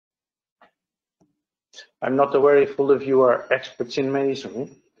I'm not aware if all of you are experts in masonry,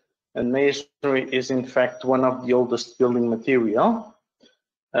 and masonry is in fact one of the oldest building material.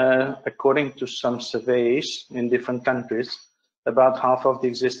 According to some surveys in different countries, about half of the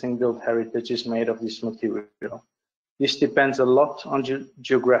existing built heritage is made of this material. This depends a lot on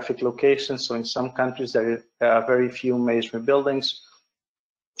geographic locations. So in some countries there are very few masonry buildings.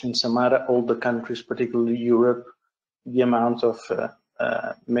 In some other older countries, particularly Europe, the amount of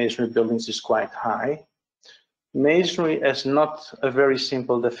masonry buildings is quite high. Masonry has not a very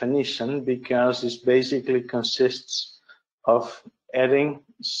simple definition because it basically consists of adding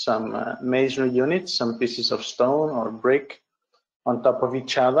some masonry units, some pieces of stone or brick on top of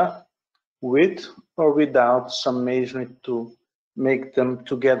each other, with or without some masonry to make them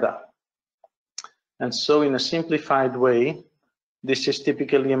together. And so in a simplified way, this is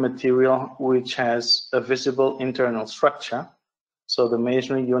typically a material which has a visible internal structure. So the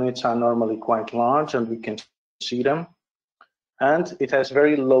masonry units are normally quite large and we can see them. And it has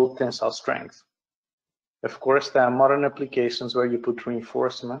very low tensile strength. Of course, there are modern applications where you put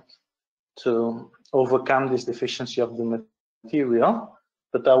reinforcement to overcome this deficiency of the material,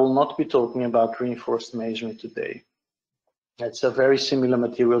 but I will not be talking about reinforced masonry today. It's a very similar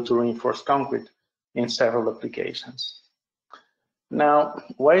material to reinforced concrete in several applications. Now,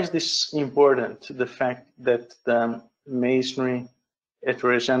 why is this important? The fact that the masonry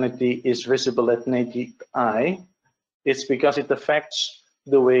heterogeneity is visible at naked eye, it's because it affects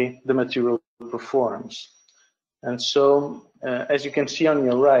the way the material performs. And so, as you can see on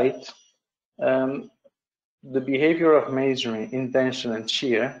your right, the behavior of masonry in tension and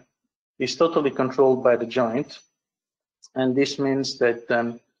shear is totally controlled by the joint. And this means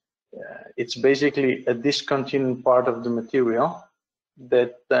that it's basically a discontinued part of the material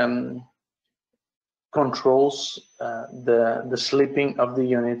that controls the slipping of the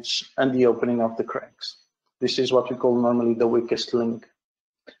units and the opening of the cracks. This is what we call normally the weakest link.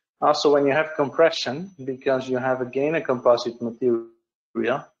 Also, when you have compression, because you have again a composite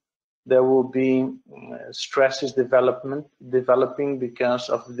material, there will be stresses developing because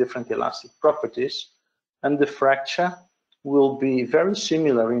of the different elastic properties, and the fracture will be very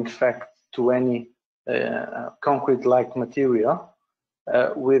similar, in fact, to any concrete-like material,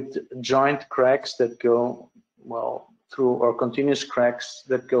 with joint cracks that go through, or continuous cracks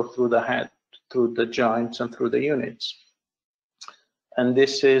that go through the head, through the joints and through the units. And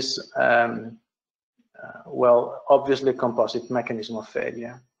this is obviously a composite mechanism of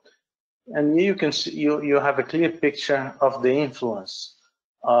failure. And here you can see, you have a clear picture of the influence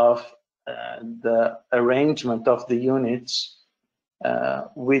of the arrangement of the units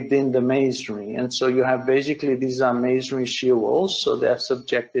within the masonry. And so you have basically, these are masonry shear walls, so they're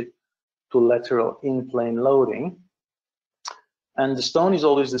subjected to lateral in-plane loading. And the stone is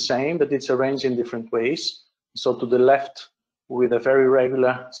always the same, but it's arranged in different ways. So to the left, with a very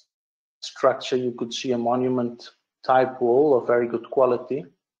regular structure, you could see a monument type wall of very good quality.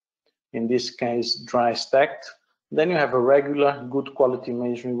 In this case, dry stacked. Then you have a regular, good quality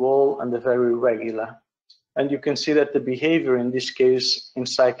masonry wall and a very regular. And you can see that the behavior in this case in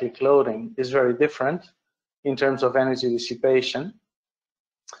cyclic loading is very different in terms of energy dissipation.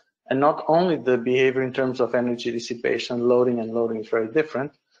 And not only the behavior in terms of energy dissipation, loading and loading is very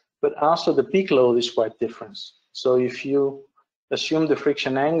different, but also the peak load is quite different. So if you assume the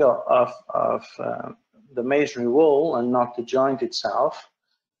friction angle of the masonry wall and not the joint itself,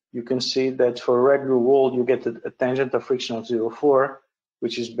 you can see that for a regular wall, you get a tangent of friction of 0.4,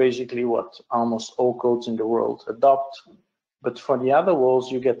 which is basically what almost all codes in the world adopt. But for the other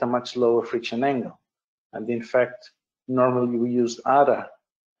walls, you get a much lower friction angle. And in fact, normally we use other,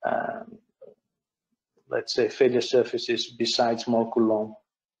 let's say, failure surfaces besides Mont Coulomb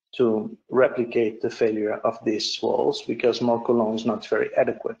to replicate the failure of these walls, because Mont Coulomb is not very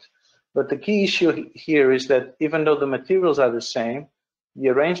adequate. But the key issue here is that even though the materials are the same, the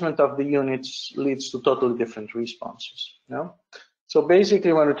arrangement of the units leads to totally different responses. No? So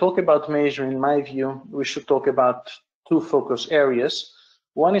basically, when we talk about masonry, in my view, we should talk about two focus areas.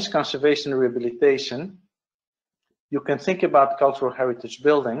 One is conservation and rehabilitation. You can think about cultural heritage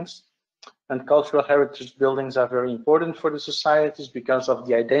buildings, and cultural heritage buildings are very important for the societies because of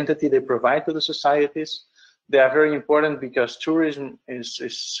the identity they provide to the societies. They are very important because tourism is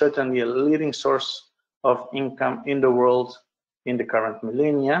certainly a leading source of income in the world in the current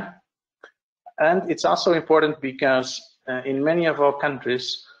millennia. And it's also important because in many of our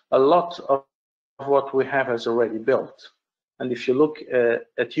countries, a lot of what we have is already built. And if you look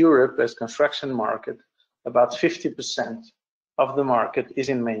at Europe as construction market, about 50% of the market is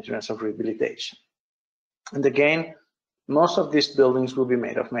in maintenance of rehabilitation. And again, most of these buildings will be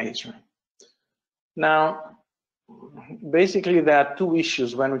made of masonry. Now, basically, there are two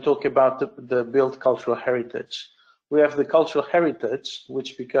issues when we talk about the built cultural heritage. We have the cultural heritage,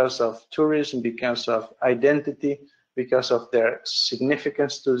 which because of tourism, because of identity, because of their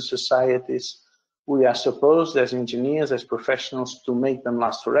significance to the societies, we are supposed as engineers, as professionals, to make them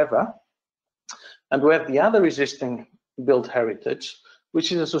last forever. And we have the other existing built heritage,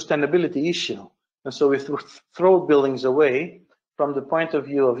 which is a sustainability issue. And so we throw buildings away from the point of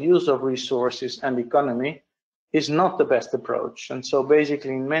view of use of resources and economy is not the best approach. And so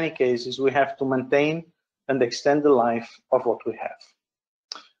basically, in many cases, we have to maintain and extend the life of what we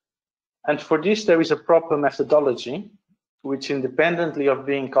have. And for this, there is a proper methodology, which independently of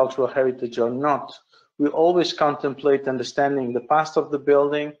being cultural heritage or not, we always contemplate understanding the past of the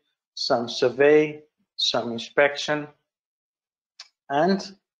building, some survey, some inspection,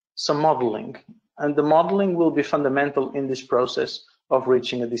 and some modeling. And the modeling will be fundamental in this process of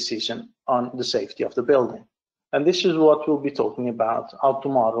reaching a decision on the safety of the building. And this is what we'll be talking about, how to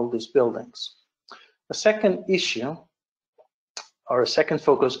model these buildings. A second issue, or a second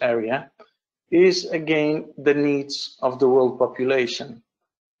focus area, is again the needs of the world population.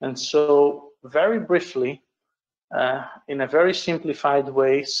 And so very briefly, in a very simplified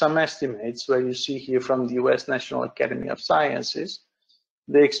way, some estimates where you see here from the US National Academy of Sciences,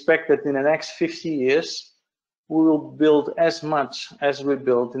 they expect that in the next 50 years, we will build as much as we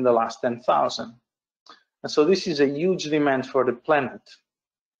built in the last 10,000. And so this is a huge demand for the planet,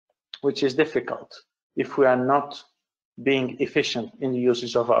 which is difficult if we are not being efficient in the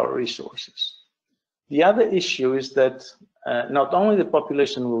uses of our resources. The other issue is that not only the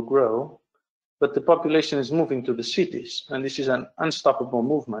population will grow, but the population is moving to the cities, and this is an unstoppable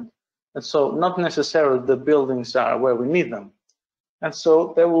movement. And so not necessarily the buildings are where we need them. And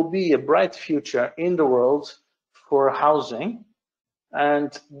so there will be a bright future in the world for housing.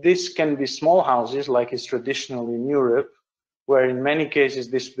 And this can be small houses like is traditional in Europe, where in many cases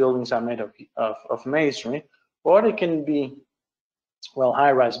these buildings are made of masonry, or they can be, well,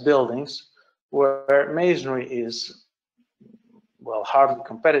 high-rise buildings where masonry is, well, hardly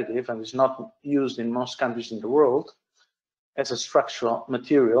competitive and is not used in most countries in the world as a structural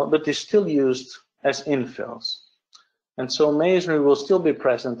material, but is still used as infills. And so masonry will still be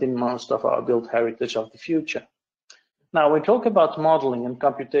present in most of our built heritage of the future. Now, we talk about modeling and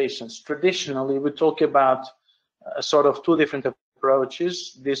computations. Traditionally, we talk about sort of two different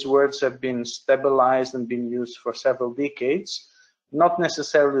approaches. These words have been stabilized and been used for several decades. Not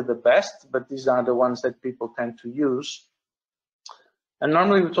necessarily the best, but these are the ones that people tend to use. And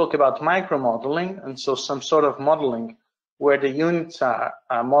normally we talk about micromodeling, and so some sort of modeling where the units are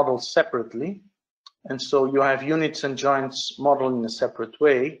modeled separately. And so you have units and joints modeled in a separate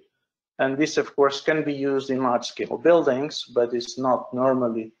way. And this, of course, can be used in large-scale buildings, but it's not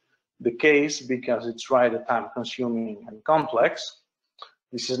normally the case because it's rather time-consuming and complex.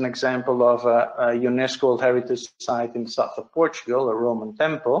 This is an example of a UNESCO World Heritage Site in the south of Portugal, a Roman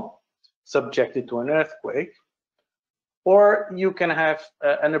temple, subjected to an earthquake. Or you can have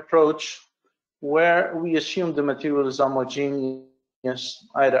an approach where we assume the material is homogeneous,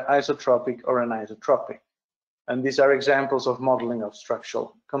 either isotropic or anisotropic. And these are examples of modeling of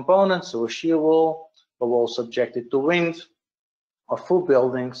structural components, so a shear wall, a wall subjected to wind, or full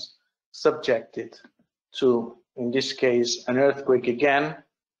buildings subjected to, in this case, an earthquake again,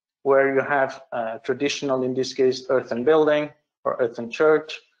 where you have traditional, in this case, earthen building or earthen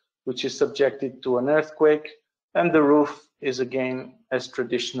church, which is subjected to an earthquake, and the roof is again as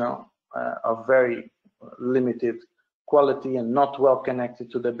traditional, of very limited quality and not well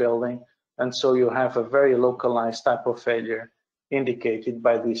connected to the building. And so you have a very localized type of failure indicated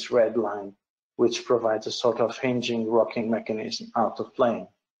by this red line, which provides a sort of hinging, rocking mechanism out of plane.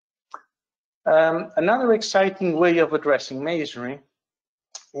 Another exciting way of addressing masonry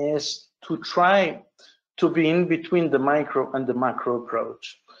is to try to be in between the micro and the macro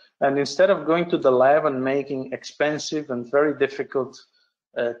approach. And instead of going to the lab and making expensive and very difficult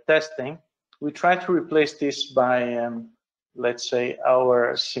testing, we try to replace this by, let's say,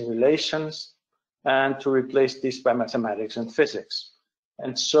 our simulations, and to replace this by mathematics and physics.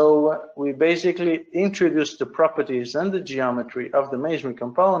 And so we basically introduce the properties and the geometry of the masonry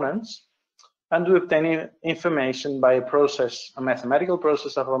components, and we obtain information by a process, a mathematical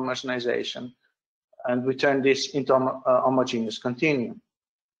process of homogenization, and we turn this into a homogeneous continuum.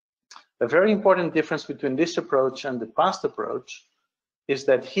 A very important difference between this approach and the past approach is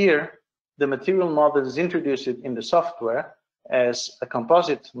that here the material model is introduced in the software as a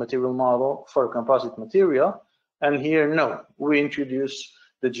composite material model for a composite material, and here no, we introduce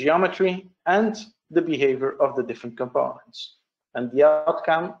the geometry and the behavior of the different components. And the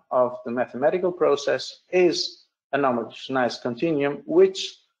outcome of the mathematical process is an homogenized continuum,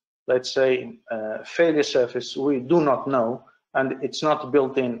 which, let's say, failure surface we do not know, and it's not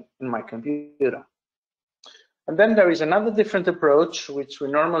built in my computer. And then there is another different approach, which we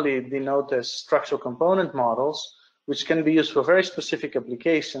normally denote as structural component models, which can be used for very specific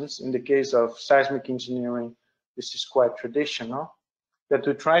applications. In the case of seismic engineering, this is quite traditional, that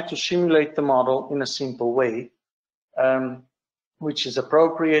we try to simulate the model in a simple way, which is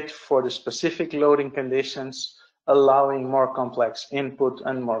appropriate for the specific loading conditions, allowing more complex input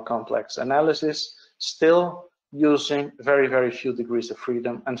and more complex analysis, still using very, very few degrees of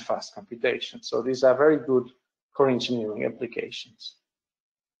freedom and fast computation. So these are very good for engineering applications.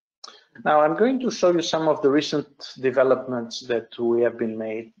 Now I'm going to show you some of the recent developments that we have been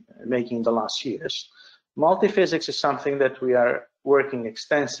making in the last years. Multiphysics is something that we are working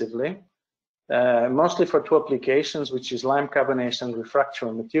extensively, mostly for two applications, which is lime carbonation and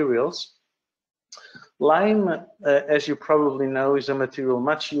refractory materials. Lime, as you probably know, is a material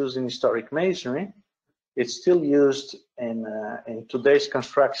much used in historic masonry. It's still used in today's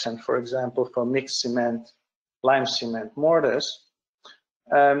construction, for example, for mixed cement, lime cement mortars.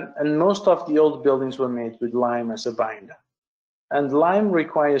 And most of the old buildings were made with lime as a binder. And lime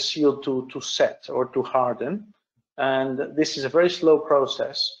requires CO2 to set or to harden. And this is a very slow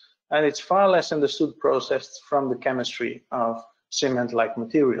process. And it's far less understood process from the chemistry of cement-like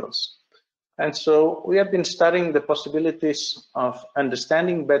materials. And so we have been studying the possibilities of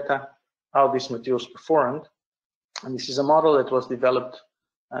understanding better how these materials performed. And this is a model that was developed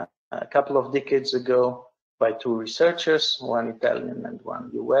a couple of decades ago by two researchers, one Italian and one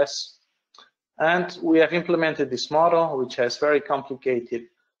US. And we have implemented this model, which has very complicated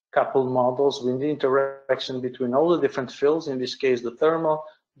coupled models with the interaction between all the different fields, in this case the thermal,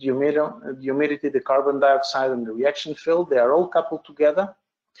 the humidity, the carbon dioxide, and the reaction field. They are all coupled together.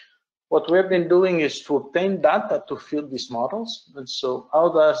 What we have been doing is to obtain data to fill these models. And so how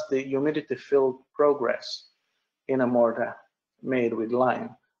does the humidity field progress in a mortar made with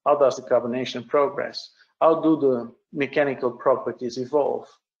lime? How does the carbonation progress? How do the mechanical properties evolve?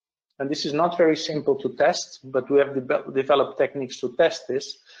 And this is not very simple to test, but we have developed techniques to test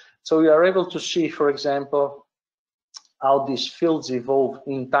this. So we are able to see, for example, how these fields evolve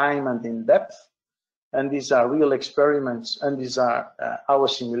in time and in depth. And these are real experiments, and these are our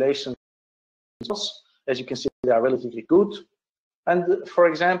simulations. As you can see, they are relatively good. And for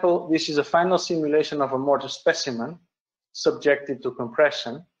example, this is a final simulation of a mortar specimen subjected to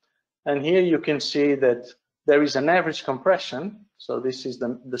compression. And here you can see that there is an average compression. So this is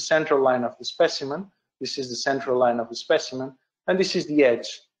the central line of the specimen. This is the central line of the specimen. And this is the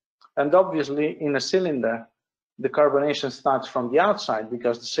edge. And obviously, in a cylinder, the carbonation starts from the outside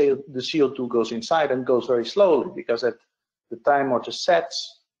because the CO2 goes inside and goes very slowly, because at the time mortar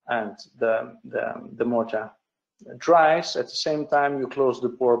sets and the mortar dries, at the same time you close the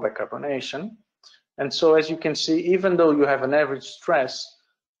pore by carbonation. And so as you can see, even though you have an average stress,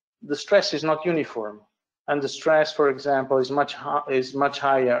 the stress is not uniform. And the stress, for example, is much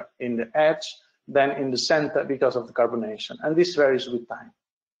higher in the edge than in the center because of the carbonation. And this varies with time.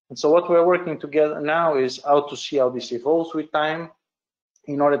 And so what we're working together now is how to see how this evolves with time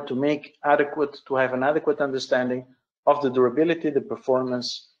in order to have an adequate understanding of the durability, the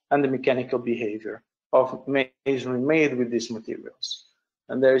performance, and the mechanical behavior of masonry made with these materials.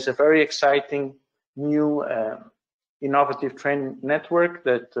 And there is a very exciting new innovative training network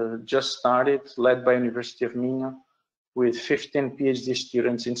that just started, led by University of Minho, with 15 PhD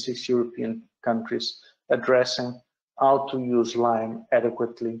students in 6 European countries, addressing how to use lime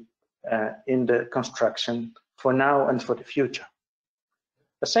adequately in the construction for now and for the future.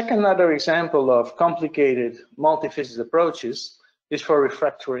 A second other example of complicated multi-physics approaches is for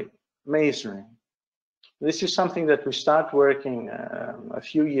refractory masonry. This is something that we start working a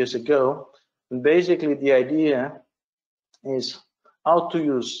few years ago. And basically the idea is how to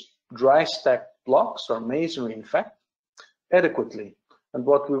use dry stack blocks, or masonry in fact, adequately. And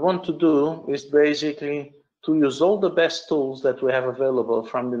what we want to do is basically to use all the best tools that we have available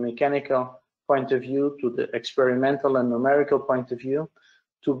from the mechanical point of view to the experimental and numerical point of view,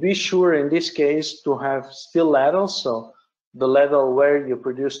 to be sure in this case to have steel ladles, so the ladle where you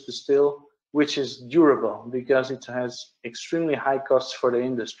produce the steel, which is durable, because it has extremely high costs for the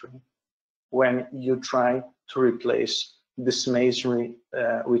industry when you try to replace this masonry,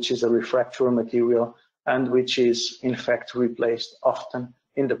 which is a refractory material and which is in fact replaced often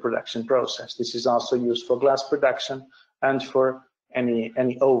in the production process. This is also used for glass production and for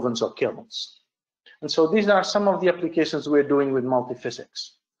any ovens or kilns. And so these are some of the applications we're doing with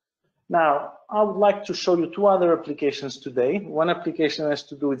multiphysics. Now, I would like to show you two other applications today. One application has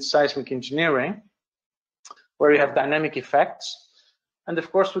to do with seismic engineering, where you have dynamic effects. And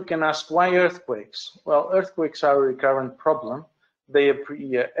of course, we can ask, why earthquakes? Well, earthquakes are a recurrent problem. They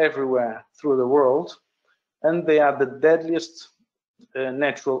appear everywhere through the world, and they are the deadliest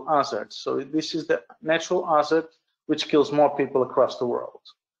natural hazard. So this is the natural hazard which kills more people across the world.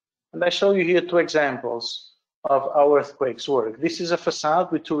 And I show you here two examples of how earthquakes work. This is a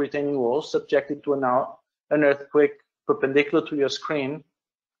facade with two retaining walls subjected to an earthquake perpendicular to your screen.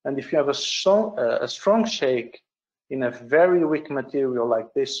 And if you have a strong shake in a very weak material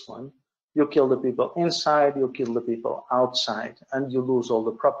like this one, you kill the people inside, you kill the people outside, and you lose all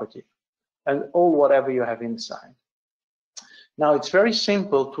the property and all whatever you have inside. Now, it's very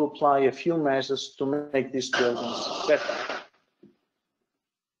simple to apply a few measures to make these buildings better.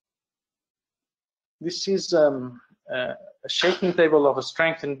 This is a shaking table of a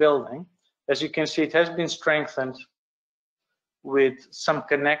strengthened building. As you can see, it has been strengthened with some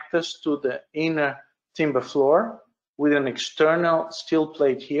connectors to the inner timber floor, with an external steel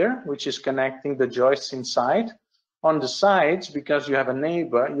plate here, which is connecting the joists inside. On the sides, because you have a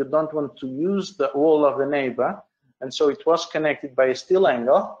neighbor, you don't want to use the wall of the neighbor, and so it was connected by a steel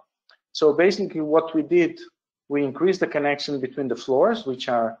angle. So basically what we did, we increased the connection between the floors, which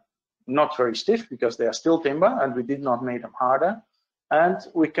are not very stiff because they are still timber, and we did not make them harder, and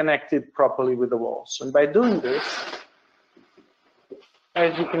we connected properly with the walls. And by doing this,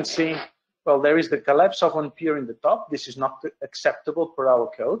 as you can see, well, there is the collapse of one pier in the top. This is not acceptable per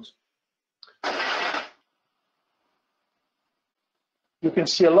our code. You can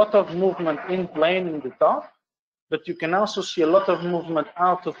see a lot of movement in plane in the top, but you can also see a lot of movement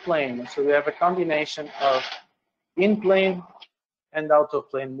out of plane. So we have a combination of in plane and out of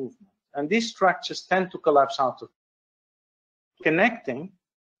plane movement. And these structures tend to collapse out of connecting,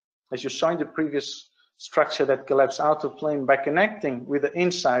 as you saw in the previous structure that collapsed out of plane. By connecting with the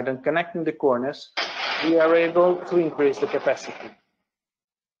inside and connecting the corners, we are able to increase the capacity.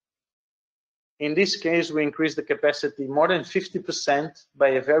 In this case, we increase the capacity more than 50% by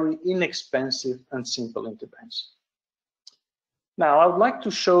a very inexpensive and simple intervention. Now, I would like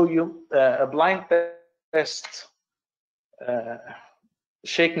to show you a blind test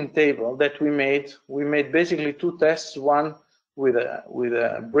shaking table that we made. We made basically two tests, one with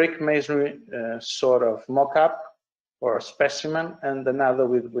a brick masonry sort of mock-up or a specimen, and another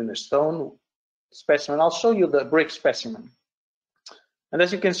with a stone specimen. I'll show you the brick specimen. And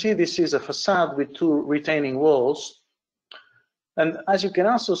as you can see, this is a facade with two retaining walls. And as you can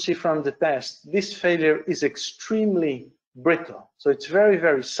also see from the test, this failure is extremely brittle. So it's very,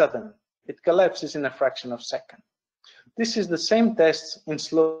 very sudden. It collapses in a fraction of a second. This is the same test in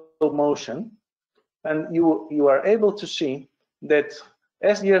slow motion. And you are able to see that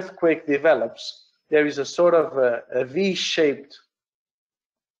as the earthquake develops, there is a sort of a V-shaped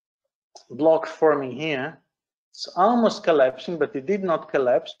block forming here. It's almost collapsing, but it did not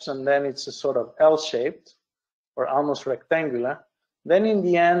collapse, and then it's a sort of L-shaped or almost rectangular. Then in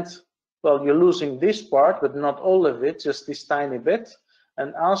the end, well, you're losing this part, but not all of it, just this tiny bit.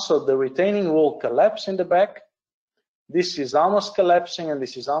 And also the retaining wall collapse in the back. This is almost collapsing, and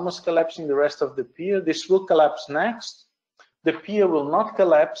this is almost collapsing the rest of the pier. This will collapse next. The pier will not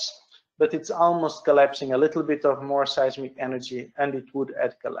collapse, but it's almost collapsing, a little bit of more seismic energy, and it would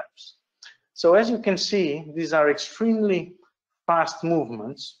add collapse. So as you can see, these are extremely fast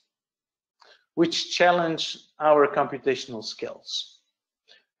movements which challenge our computational skills.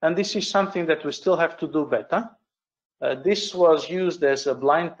 And this is something that we still have to do better. This was used as a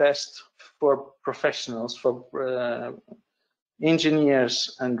blind test for professionals, for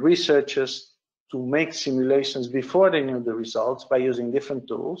engineers and researchers to make simulations before they knew the results by using different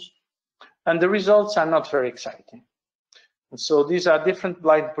tools. And the results are not very exciting. And so these are different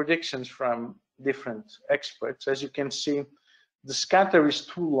blind predictions from different experts. As you can see, the scatter is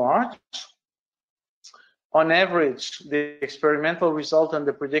too large. On average, the experimental result and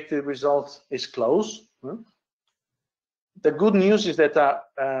the predicted result is close. The good news is that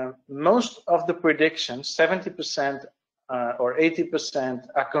most of the predictions, 70% or 80%,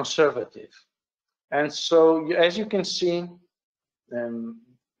 are conservative. And so, as you can see,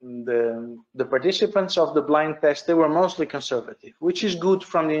 the participants of the blind test, they were mostly conservative, which is good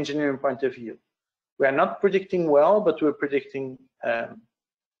from the engineering point of view. We are not predicting well, but we're predicting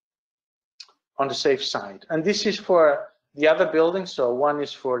on the safe side. And this is for the other buildings. So one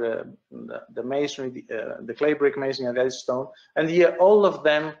is for the masonry, the clay brick masonry and that stone. And here all of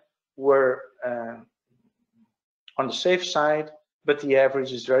them were on the safe side, but the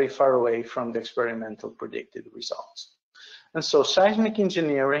average is very far away from the experimental predicted results. And so seismic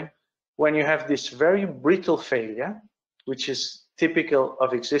engineering when you have this very brittle failure, which is typical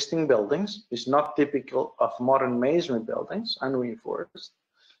of existing buildings, is not typical of modern masonry buildings, unreinforced,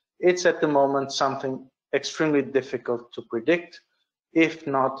 it's at the moment something extremely difficult to predict, if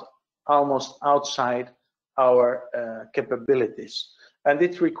not almost outside our capabilities. And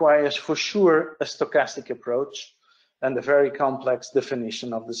it requires for sure a stochastic approach and a very complex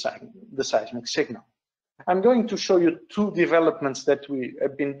definition of the seismic signal. I'm going to show you two developments that we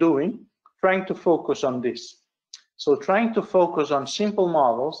have been doing, trying to focus on this. So trying to focus on simple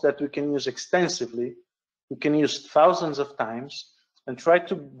models that we can use extensively, we can use thousands of times, and try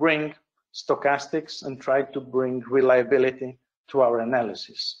to bring stochastics and try to bring reliability to our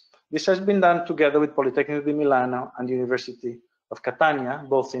analysis. This has been done together with Politecnico di Milano and the University of Catania,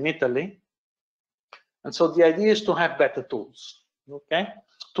 both in Italy. And so the idea is to have better tools, okay?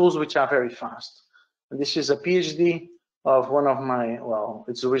 Tools which are very fast. And this is a PhD of one of my, well,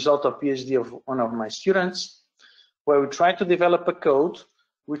 it's a result of PhD of one of my students, where we try to develop a code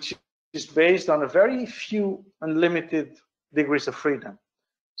which is based on a very few unlimited degrees of freedom.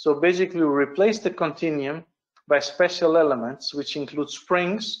 So basically we replace the continuum by special elements, which include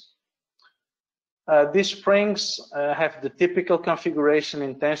springs. These springs have the typical configuration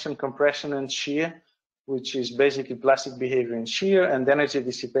in tension, compression, and shear, which is basically plastic behavior in shear and energy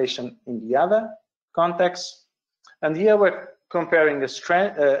dissipation in the other context. And here we're comparing a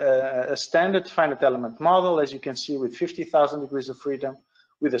standard finite element model, as you can see, with 50,000 degrees of freedom,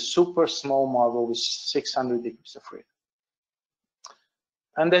 with a super small model with 600 degrees of freedom.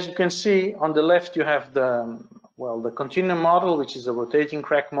 And as you can see, on the left, you have the continuum model, which is a rotating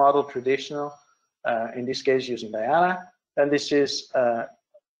crack model, traditional, in this case using Diana. And this is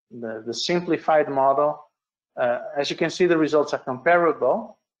the simplified model. As you can see, the results are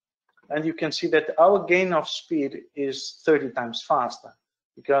comparable. And you can see that our gain of speed is 30 times faster,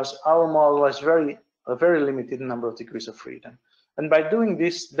 because our model has a very limited number of degrees of freedom. And by doing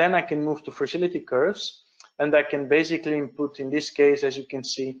this, then I can move to fragility curves, and I can basically input, in this case, as you can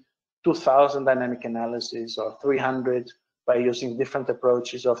see, 2000 dynamic analysis or 300 by using different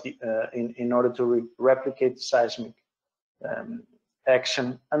approaches of the, in order to replicate the seismic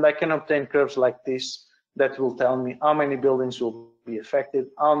action. And I can obtain curves like this that will tell me how many buildings will be affected,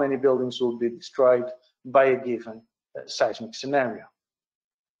 how many buildings will be destroyed by a given seismic scenario.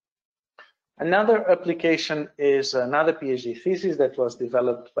 Another application is another PhD thesis that was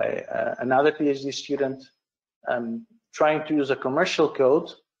developed by another PhD student trying to use a commercial code.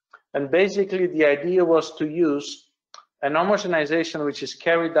 And basically the idea was to use an homogenization which is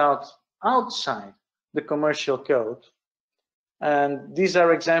carried out outside the commercial code. And these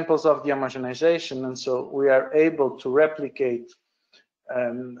are examples of the homogenization. And so we are able to replicate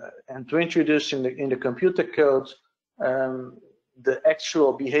and to introduce in the computer code the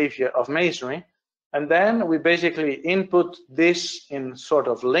actual behavior of masonry. And then we basically input this in sort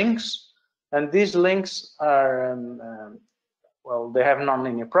of links. And these links are, well, they have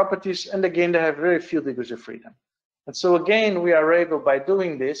nonlinear properties. And again, they have very few degrees of freedom. And so again, we are able, by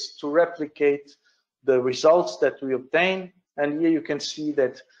doing this, to replicate the results that we obtain. And here you can see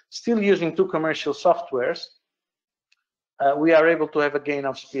that still using two commercial softwares, we are able to have a gain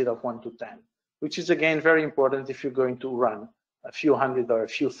of speed of 1 to 10, which is again very important if you're going to run a few hundred or a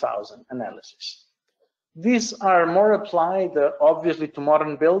few thousand analyses. These are more applied, obviously, to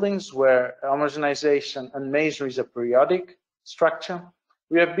modern buildings where homogenization and masonry is a periodic structure.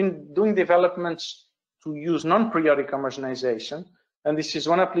 We have been doing developments to use non-periodic homogenization, and this is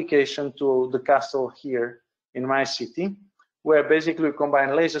one application to the castle here in my city, where basically we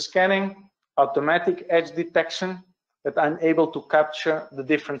combine laser scanning, automatic edge detection, that I'm able to capture the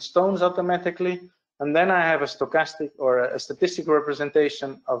different stones automatically, and then I have a stochastic or a statistical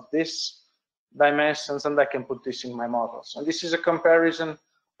representation of these dimensions, and I can put this in my models. And this is a comparison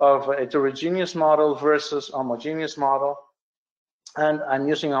of a heterogeneous model versus homogeneous model. And I'm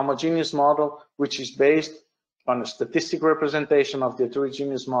using a homogeneous model, which is based on a statistical representation of the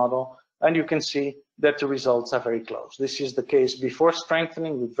heterogeneous model. And you can see that the results are very close. This is the case before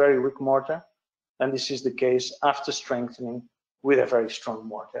strengthening with very weak mortar. And this is the case after strengthening with a very strong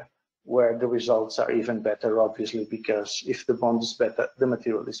mortar, where the results are even better, obviously, because if the bond is better, the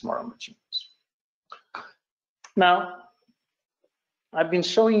material is more homogeneous. Now, I've been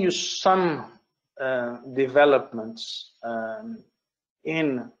showing you some developments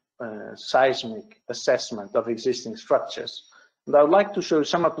in seismic assessment of existing structures. And I would like to show you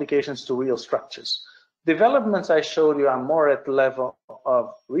some applications to real structures. Developments I showed you are more at the level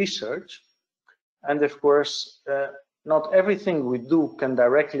of research. And of course, not everything we do can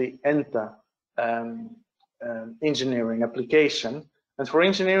directly enter engineering application. And for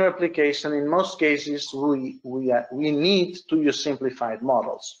engineering application, in most cases, we need to use simplified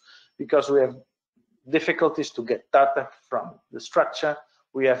models because we have difficulties to get data from the structure.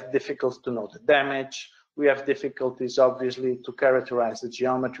 We have difficulties to know the damage. We have difficulties, obviously, to characterize the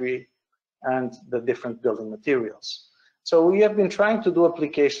geometry and the different building materials. So we have been trying to do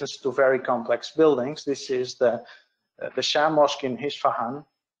applications to very complex buildings. This is the Shah Mosque in Isfahan,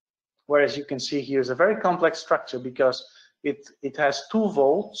 where, as you can see here, is a very complex structure because it has two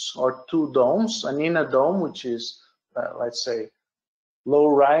vaults or two domes, an inner dome, which is, let's say, low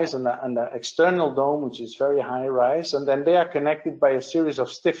rise, and the external dome, which is very high rise, and then they are connected by a series of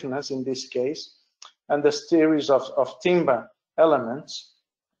stiffeners in this case, and a series of timber elements.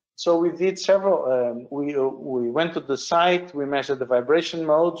 So we did several, we went to the site, we measured the vibration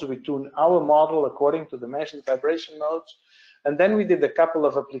modes, we tuned our model according to the measured vibration modes, and then we did a couple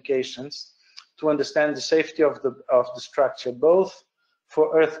of applications to understand the safety of the structure, both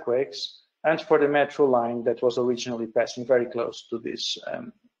for earthquakes and for the metro line that was originally passing very close to this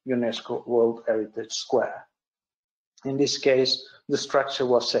UNESCO World Heritage Square. In this case, the structure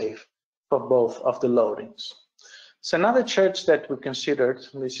was safe for both of the loadings. So another church that we considered,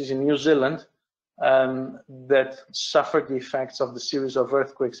 this is in New Zealand, that suffered the effects of the series of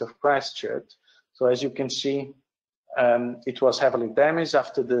earthquakes of Christchurch. So as you can see, it was heavily damaged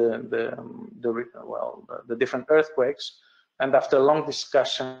after the different earthquakes, and after a long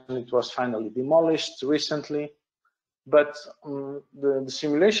discussion, it was finally demolished recently. But the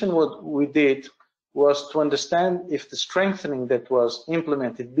simulation what we did was to understand if the strengthening that was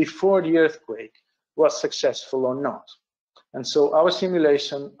implemented before the earthquake was successful or not. And so our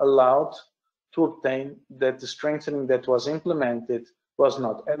simulation allowed to obtain that the strengthening that was implemented was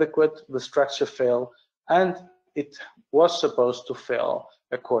not adequate, the structure failed, and it was supposed to fail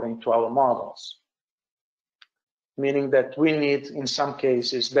according to our models. Meaning that we need, in some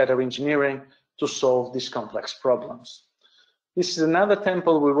cases, better engineering to solve these complex problems. This is another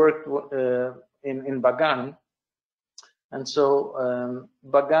temple we worked in Bagan. And so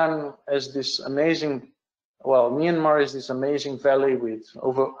Bagan has this amazing, well, Myanmar is this amazing valley with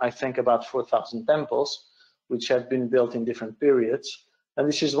over, I think, about 4,000 temples, which have been built in different periods. And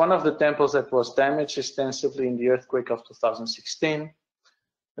this is one of the temples that was damaged extensively in the earthquake of 2016.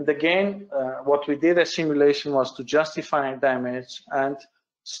 And again, what we did as simulation was to justify damage and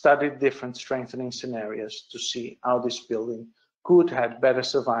study different strengthening scenarios to see how this building could have better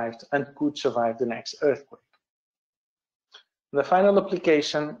survived and could survive the next earthquake. The final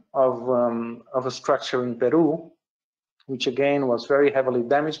application of a structure in Peru, which again was very heavily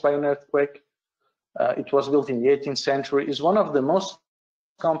damaged by an earthquake, it was built in the 18th century, is one of the most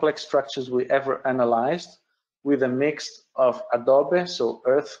complex structures we ever analyzed, with a mix of adobe, so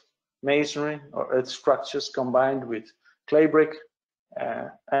earth masonry or earth structures, combined with clay brick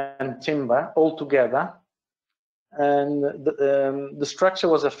and timber all together. And the structure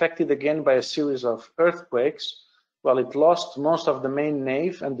was affected again by a series of earthquakes. Well, it lost most of the main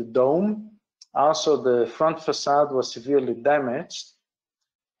nave and the dome. Also, the front facade was severely damaged.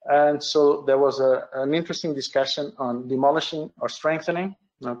 And so there was an interesting discussion on demolishing or strengthening,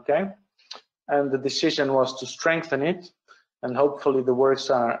 okay? And the decision was to strengthen it, and hopefully the works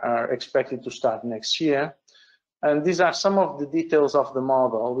are expected to start next year. And these are some of the details of the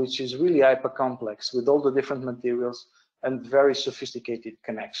model, which is really hyper complex with all the different materials and very sophisticated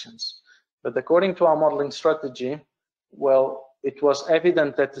connections. But according to our modeling strategy, well, it was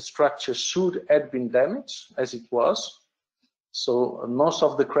evident that the structure should have been damaged, as it was. So most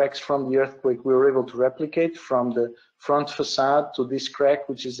of the cracks from the earthquake we were able to replicate, from the front facade to this crack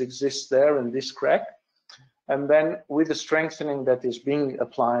which exists there and this crack. And then with the strengthening that is being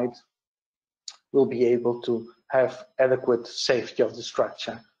applied, we'll be able to have adequate safety of the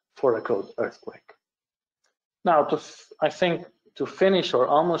structure for a cold earthquake. Now, I think to finish, or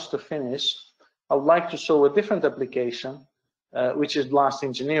almost to finish, I would like to show a different application, which is blast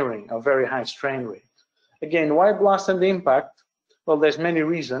engineering, a very high strain rate. Again, why blast and impact? Well, there's many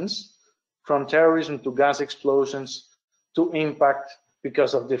reasons, from terrorism to gas explosions to impact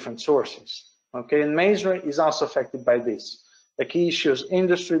because of different sources. Okay, and masonry is also affected by this. The key issue is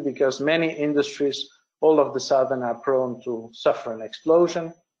industry, because many industries, all of the sudden, are prone to suffer an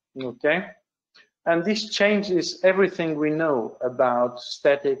explosion. Okay, and this changes everything we know about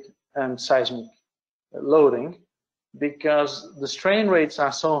static and seismic loading, because the strain rates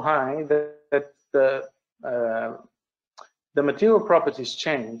are so high that the material properties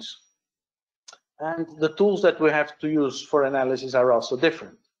change, and the tools that we have to use for analysis are also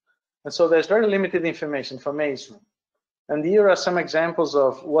different. And so there's very limited information for masonry. And here are some examples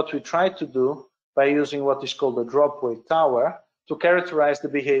of what we try to do by using what is called a drop weight tower to characterize the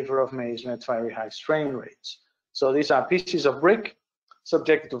behavior of masonry at very high strain rates. So these are pieces of brick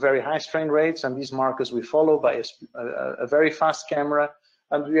subjected to very high strain rates, and these markers we follow by a very fast camera,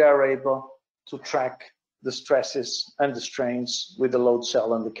 and we are able to track the stresses and the strains with the load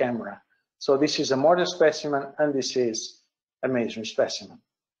cell on the camera. So this is a mortar specimen, and this is a masonry specimen.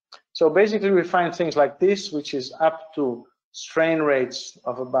 So basically we find things like this, which is up to strain rates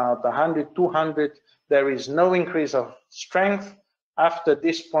of about 100, 200. There is no increase of strength. After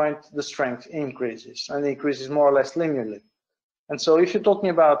this point, the strength increases, and increases more or less linearly. And so if you're talking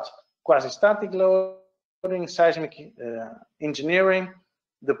about quasi-static loading, seismic engineering,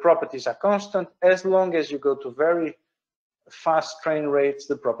 the properties are constant. As long as you go to very fast strain rates,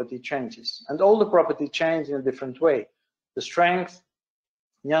 the property changes. And all the property change in a different way. The strength,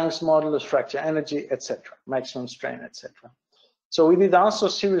 Young's modulus, fracture energy, etc., maximum strain, etc. So we did also a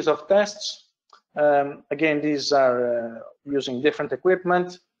series of tests. Again, these are using different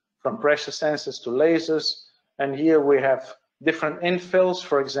equipment, from pressure sensors to lasers. And here we have different infills,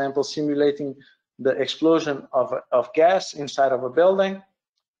 for example, simulating the explosion of gas inside of a building.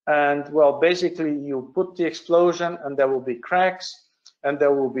 And well, basically you put the explosion and there will be cracks and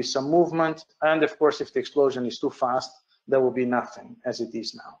there will be some movement. And of course, if the explosion is too fast, there will be nothing as it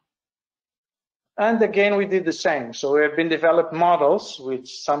is now. And again, we did the same. So we have been developed models,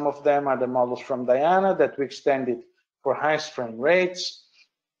 which some of them are the models from Diana that we extended for high strain rates.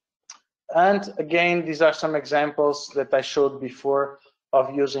 And again, these are some examples that I showed before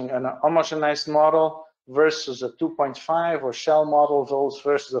of using an homogenized model versus a 2.5 or shell model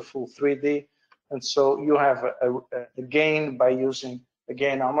versus a full 3D. And so you have a gain by using,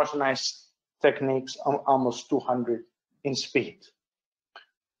 again, homogenized techniques, almost 200 in speed.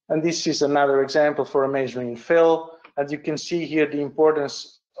 And this is another example for a masonry infill. And you can see here the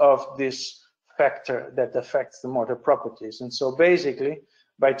importance of this factor that affects the mortar properties. And so basically,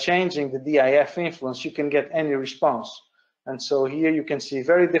 by changing the DIF influence, you can get any response. And so here you can see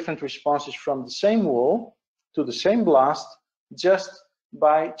very different responses from the same wall to the same blast, just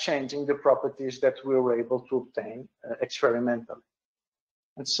by changing the properties that we were able to obtain experimentally.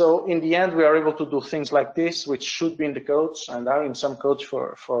 And so in the end, we are able to do things like this, which should be in the codes and are in some codes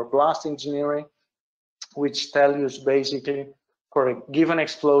for blast engineering, which tell you basically for a given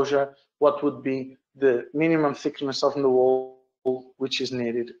exposure, what would be the minimum thickness of the wall which is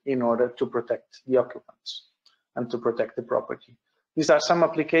needed in order to protect the occupants and to protect the property. These are some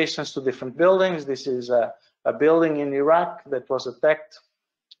applications to different buildings. This is a building in Iraq that was attacked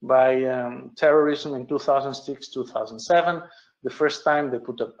by terrorism in 2006, 2007. The first time they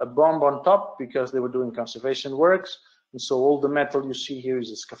put a bomb on top because they were doing conservation works. And so all the metal you see here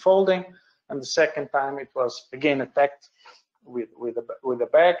is a scaffolding. And the second time it was again attacked with a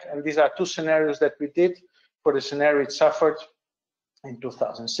bag. And these are two scenarios that we did. For the scenario it suffered in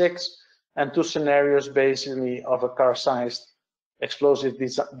 2006, and two scenarios basically of a car-sized explosive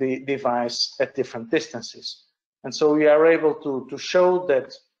device at different distances. And so we are able to show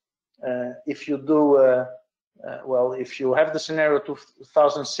that if you do, well, if you have the scenario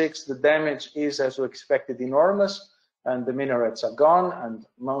 2006, the damage is, as we expected, enormous, and the minarets are gone, and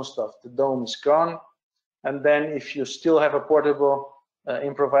most of the dome is gone. And then if you still have a portable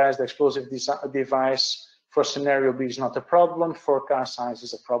improvised explosive device, for scenario B is not a problem, for car size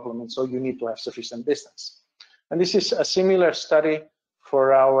is a problem, and so you need to have sufficient distance. And this is a similar study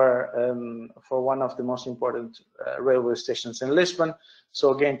for our for one of the most important railway stations in Lisbon.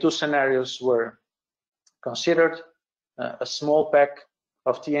 So again, two scenarios were considered: a small pack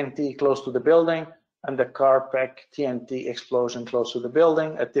of TNT close to the building, and the car pack TNT explosion close to the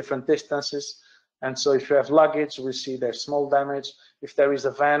building at different distances. And so if you have luggage, we see there's small damage. If there is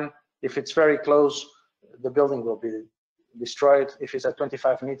a van, if it's very close, the building will be destroyed. If it's at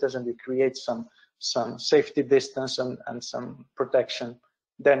 25 meters and it creates some safety distance and some protection,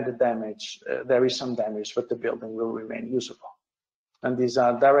 then the damage, there is some damage, but the building will remain usable. And these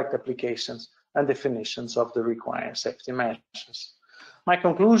are direct applications and definitions of the required safety measures. My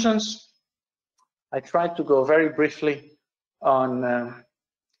conclusions, I tried to go very briefly on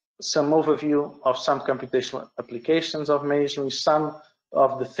some overview of some computational applications of masonry, some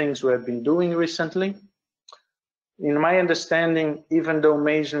of the things we have been doing recently. In my understanding, even though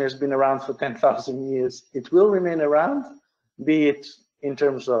masonry has been around for 10,000 years, it will remain around, be it in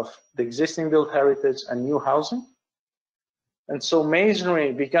terms of the existing built heritage and new housing. And so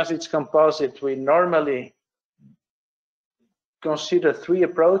masonry, because it's composite, we normally consider three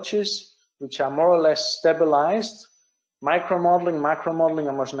approaches, which are more or less stabilized: micromodeling, macromodeling,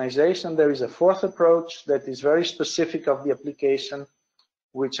 homogenization. There is a fourth approach that is very specific of the application,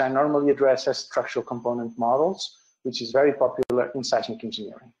 which I normally address as structural component models. which is very popular in seismic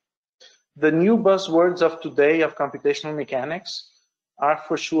engineering. The new buzzwords of today of computational mechanics are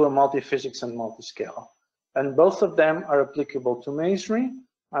for sure multiphysics and multiscale. And both of them are applicable to masonry.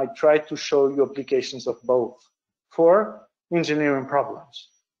 I try to show you applications of both for engineering problems.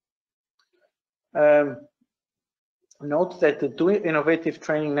 Note that the two innovative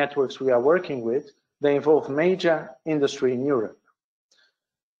training networks we are working with, they involve major industry in Europe.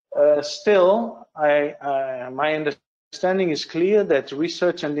 Still, my understanding is clear that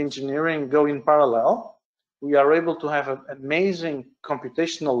research and engineering go in parallel. We are able to have amazing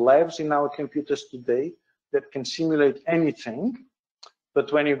computational labs in our computers today that can simulate anything.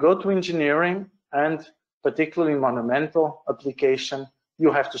 But when you go to engineering, and particularly monumental application,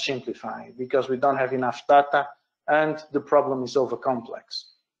 you have to simplify because we don't have enough data and the problem is over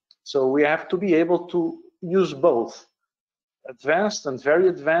complex. So we have to be able to use both advanced and very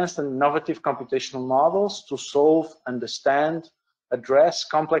advanced and innovative computational models to solve, understand, address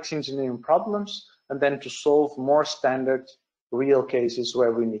complex engineering problems, and then to solve more standard real cases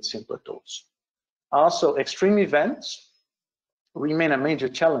where we need simpler tools. Also, extreme events remain a major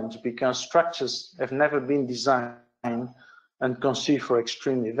challenge because structures have never been designed and conceived for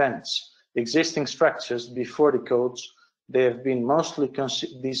extreme events. Existing structures before the codes, they have been mostly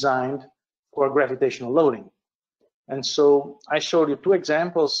designed for gravitational loading. And so I showed you two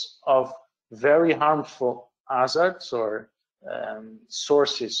examples of very harmful hazards or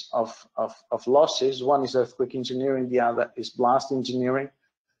sources of losses. One is earthquake engineering, the other is blast engineering.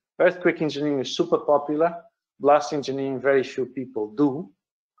 Earthquake engineering is super popular. Blast engineering, very few people do.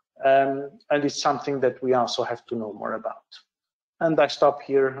 And it's something that we also have to know more about. And I stop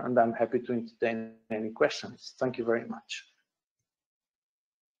here and I'm happy to entertain any questions. Thank you very much.